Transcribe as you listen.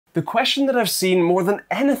The question that I've seen more than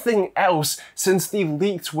anything else since the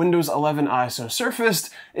leaked Windows 11 ISO surfaced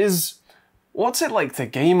is, what's it like to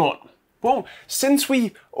game on? Well, since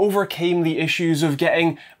we overcame the issues of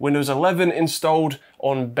getting Windows 11 installed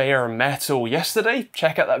on bare metal yesterday,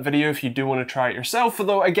 check out that video if you do want to try it yourself,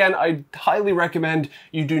 although again, I highly recommend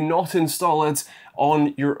you do not install it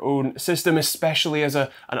on your own system, especially as an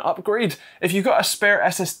upgrade. If you've got a spare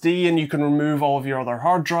SSD and you can remove all of your other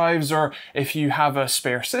hard drives, or if you have a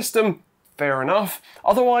spare system, fair enough.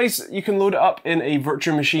 Otherwise, you can load it up in a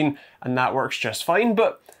virtual machine and that works just fine.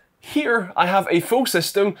 But here I have a full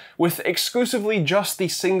system with exclusively just the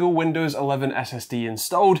single Windows 11 SSD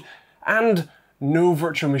installed and no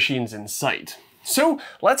virtual machines in sight. So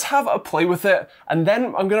let's have a play with it, and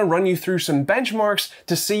then I'm going to run you through some benchmarks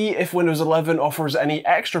to see if Windows 11 offers any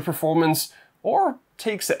extra performance or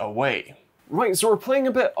takes it away. Right, so we're playing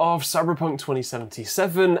a bit of Cyberpunk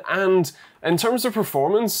 2077, and in terms of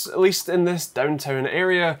performance, at least in this downtown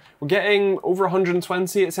area, we're getting over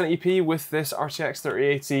 120 at 1080p with this RTX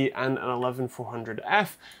 3080 and an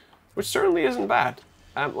 11400F, which certainly isn't bad.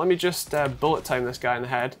 Let me just bullet time this guy in the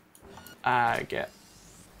head. Get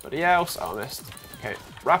anybody else? Oh, I missed. Okay,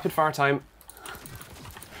 rapid fire time.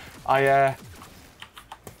 I'm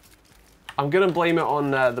gonna blame it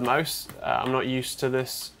on the mouse. I'm not used to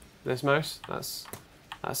this mouse. That's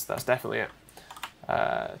definitely it.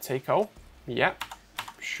 Take all. Yeah,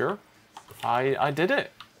 sure. I did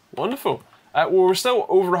it. Wonderful. Well, we're still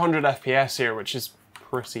over 100 FPS here, which is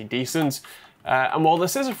pretty decent. And while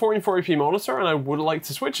this is a 1440p monitor, and I would like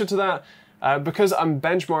to switch it to that, because I'm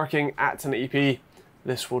benchmarking at 1080p,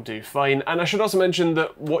 this will do fine. And I should also mention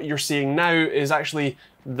that what you're seeing now is actually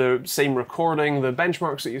the same recording. The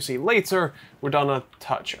benchmarks that you see later were done a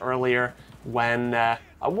touch earlier when I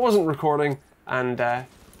wasn't recording and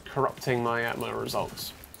corrupting my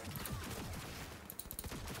results.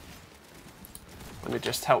 Let me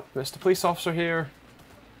just help Mr. Police Officer here.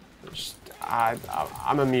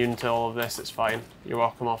 I'm immune to all of this, it's fine. You're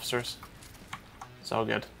welcome, officers. It's all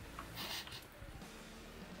good.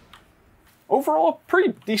 Overall,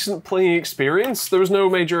 pretty decent playing experience. There was no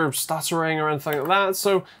major stuttering or anything like that,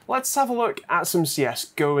 so let's have a look at some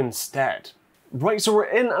CSGO instead. Right, so we're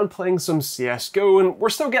in and playing some CSGO, and we're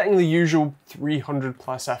still getting the usual 300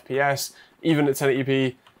 plus FPS, even at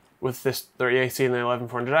 1080p with this 3080 and the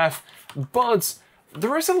 11400F, but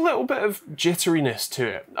there is a little bit of jitteriness to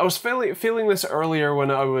it. I was feeling this earlier when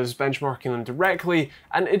I was benchmarking them directly,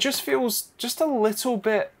 and it just feels just a little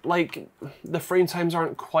bit like the frame times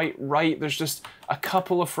aren't quite right. There's just a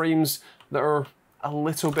couple of frames that are a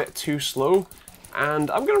little bit too slow, and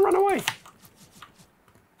I'm gonna run away.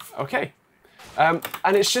 Okay. And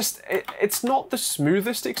it's just, it's not the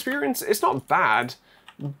smoothest experience. It's not bad,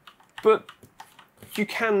 but you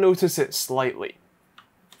can notice it slightly.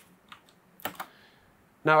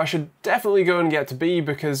 Now, I should definitely go and get to B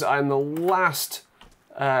because I'm the last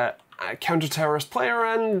counter-terrorist player,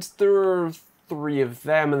 and there are 3 of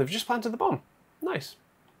them, and they've just planted the bomb. Nice.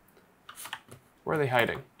 Where are they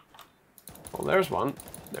hiding? Well, there's one.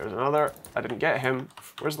 There's another. I didn't get him.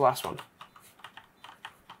 Where's the last one?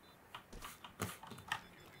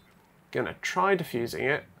 Gonna try defusing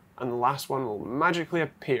it, and the last one will magically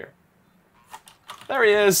appear. There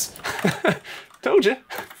he is! Told you!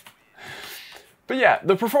 But yeah,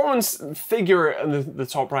 the performance figure in the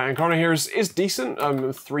top right hand corner here is decent.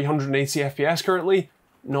 380 FPS currently,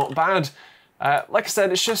 not bad. Like I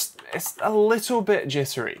said, it's a little bit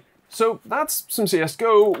jittery. So that's some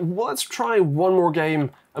CSGO. Let's try one more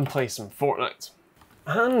game and play some Fortnite.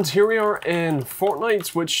 And here we are in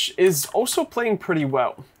Fortnite, which is also playing pretty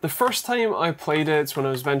well. The first time I played it, when I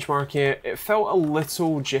was benchmarking it, it felt a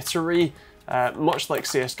little jittery. Much like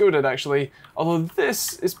CSGO did actually, although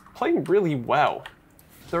this is playing really well.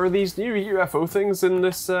 There are these new UFO things in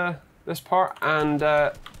this this part, and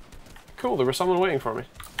cool, there was someone waiting for me.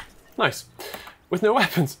 Nice. With no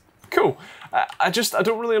weapons. Cool. I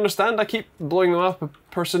don't really understand. I keep blowing them up, a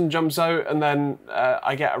person jumps out, and then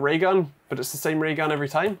I get a ray gun, but it's the same ray gun every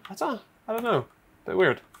time. I don't know. Bit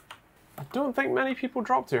weird. I don't think many people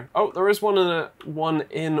dropped here. Oh, there is one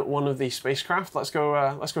in one of the spacecraft. Let's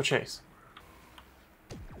go chase.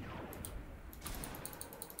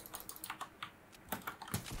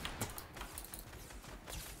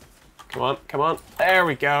 Come on, come on. There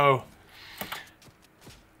we go.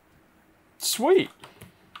 Sweet.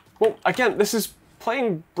 Well, again, this is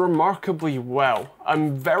playing remarkably well.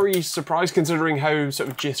 I'm very surprised considering how sort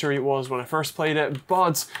of jittery it was when I first played it,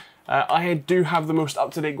 but I do have the most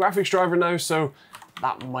up-to-date graphics driver now, so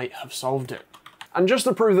that might have solved it. And just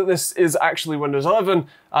to prove that this is actually Windows 11,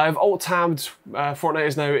 I've alt-tabbed. Fortnite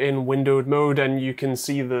is now in windowed mode, and you can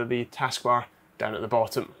see the taskbar down at the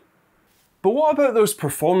bottom. But what about those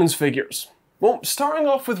performance figures? Well, starting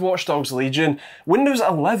off with Watch Dogs Legion, Windows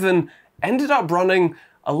 11 ended up running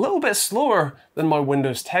a little bit slower than my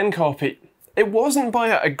Windows 10 copy. It wasn't by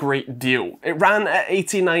a great deal. It ran at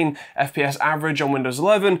 89 FPS average on Windows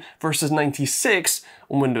 11 versus 96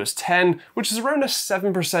 on Windows 10, which is around a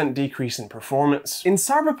 7% decrease in performance. In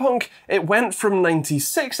Cyberpunk, it went from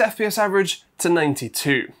 96 FPS average to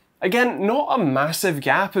 92. Again, not a massive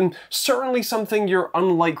gap, and certainly something you're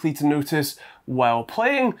unlikely to notice while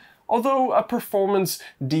playing, although a performance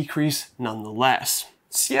decrease nonetheless.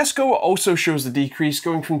 CSGO also shows a decrease,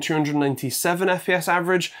 going from 297 FPS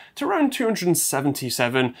average to around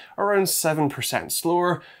 277, around 7%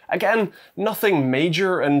 slower. Again, nothing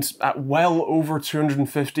major, and at well over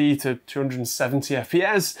 250 to 270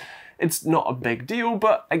 FPS, it's not a big deal,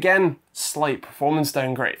 but again, slight performance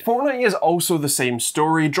downgrade. Fortnite is also the same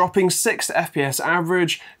story, dropping 6 FPS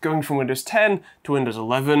average, going from Windows 10 to Windows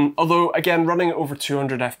 11, although again, running over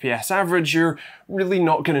 200 FPS average, you're really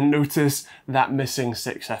not going to notice that missing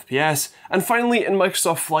 6 FPS. And finally, in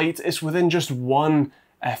Microsoft Flight, it's within just 1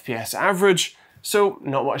 FPS average, so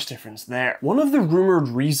not much difference there. One of the rumoured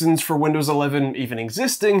reasons for Windows 11 even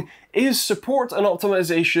existing is support and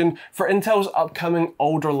optimization for Intel's upcoming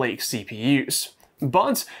Alder Lake CPUs.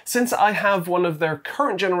 But since I have one of their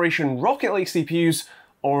current generation Rocket Lake CPUs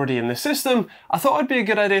already in the system, I thought it'd be a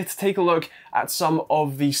good idea to take a look at some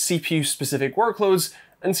of the CPU specific workloads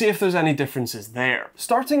and see if there's any differences there.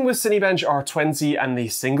 Starting with Cinebench R20 and the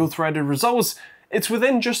single-threaded results, it's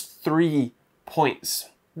within just 3 points.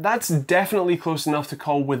 That's definitely close enough to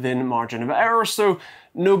call within margin of error, so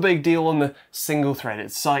no big deal on the single-threaded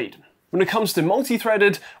side. When it comes to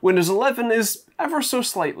multi-threaded, Windows 11 is ever so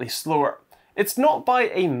slightly slower. It's not by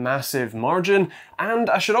a massive margin, and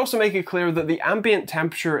I should also make it clear that the ambient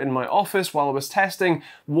temperature in my office while I was testing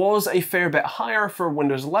was a fair bit higher for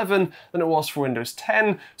Windows 11 than it was for Windows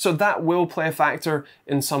 10, so that will play a factor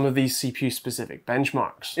in some of these CPU-specific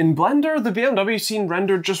benchmarks. In Blender, the BMW scene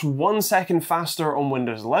rendered just 1 second faster on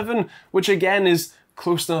Windows 11, which again is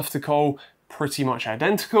close enough to call pretty much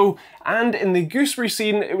identical, and in the Gooseberry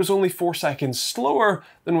scene, it was only 4 seconds slower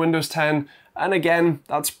than Windows 10, and again,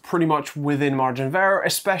 that's pretty much within margin of error,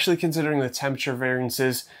 especially considering the temperature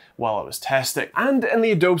variances while I was testing. And in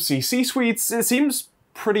the Adobe CC suites, it seems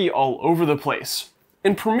pretty all over the place.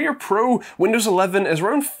 In Premiere Pro, Windows 11 is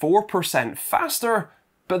around 4% faster,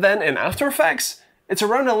 but then in After Effects, it's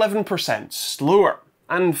around 11% slower.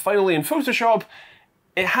 And finally in Photoshop,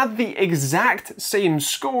 it had the exact same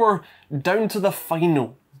score down to the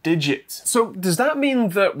final digit. So does that mean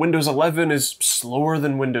that Windows 11 is slower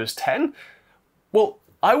than Windows 10? Well,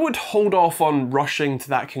 I would hold off on rushing to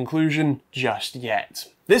that conclusion just yet.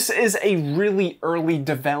 This is a really early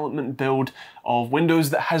development build of Windows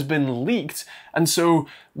that has been leaked, and so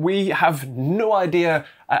we have no idea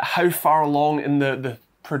how far along in the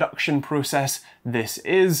production process this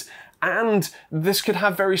is, and this could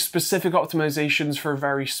have very specific optimizations for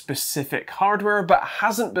very specific hardware, but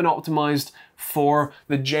hasn't been optimized for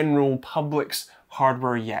the general public's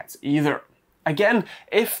hardware yet either. Again,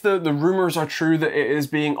 if the rumors are true that it is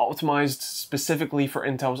being optimized specifically for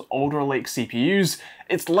Intel's Alder Lake CPUs,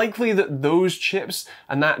 it's likely that those chips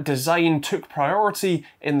and that design took priority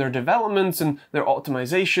in their development and their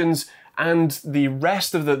optimizations, and the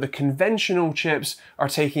rest of the conventional chips are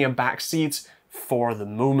taking a back seat for the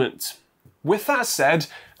moment. With that said,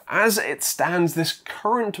 as it stands, this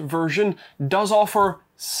current version does offer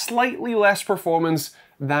slightly less performance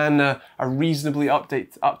than a reasonably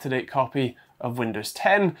up-to-date copy of Windows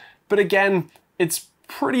 10, but again, it's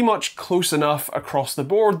pretty much close enough across the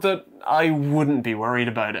board that I wouldn't be worried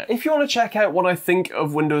about it. If you want to check out what I think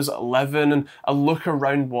of Windows 11 and a look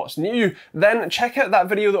around what's new, then check out that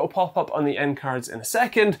video that will pop up on the end cards in a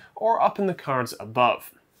second, or up in the cards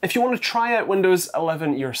above. If you want to try out Windows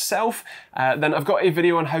 11 yourself, then I've got a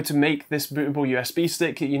video on how to make this bootable USB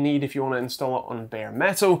stick that you need if you want to install it on bare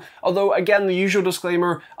metal. Although, again, the usual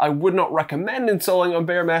disclaimer, I would not recommend installing on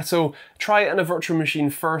bare metal. Try it in a virtual machine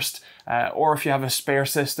first, or if you have a spare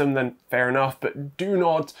system, then fair enough, but do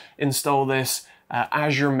not install this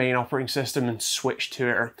as your main operating system and switch to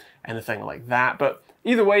it or anything like that. But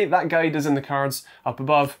either way, that guide is in the cards up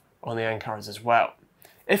above on the end cards as well.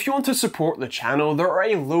 If you want to support the channel, there are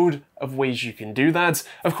a load of ways you can do that.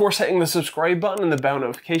 Of course, hitting the subscribe button and the bell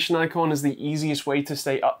notification icon is the easiest way to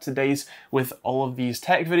stay up to date with all of these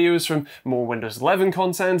tech videos, from more Windows 11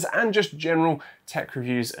 content and just general tech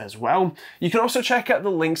reviews as well. You can also check out the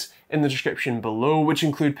links in the description below, which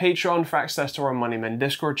include Patreon for access to our Money Men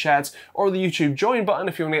Discord chats, or the YouTube join button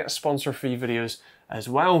if you want to get sponsor-free videos as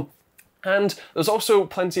well. And there's also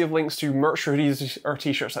plenty of links to merch hoodies or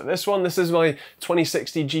t-shirts like this one. This is my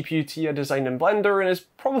 2060 GPU TIA designed in Blender and is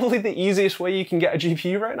probably the easiest way you can get a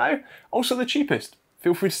GPU right now. Also the cheapest.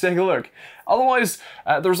 Feel free to take a look. Otherwise,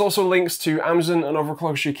 there's also links to Amazon and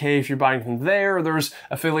Overclockers UK if you're buying from there. There's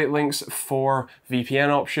affiliate links for VPN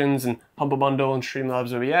options and Humble Bundle and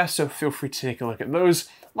Streamlabs OBS, so feel free to take a look at those.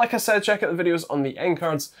 Like I said, check out the videos on the end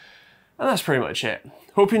cards. And that's pretty much it.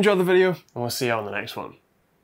 Hope you enjoyed the video, and we'll see you on the next one.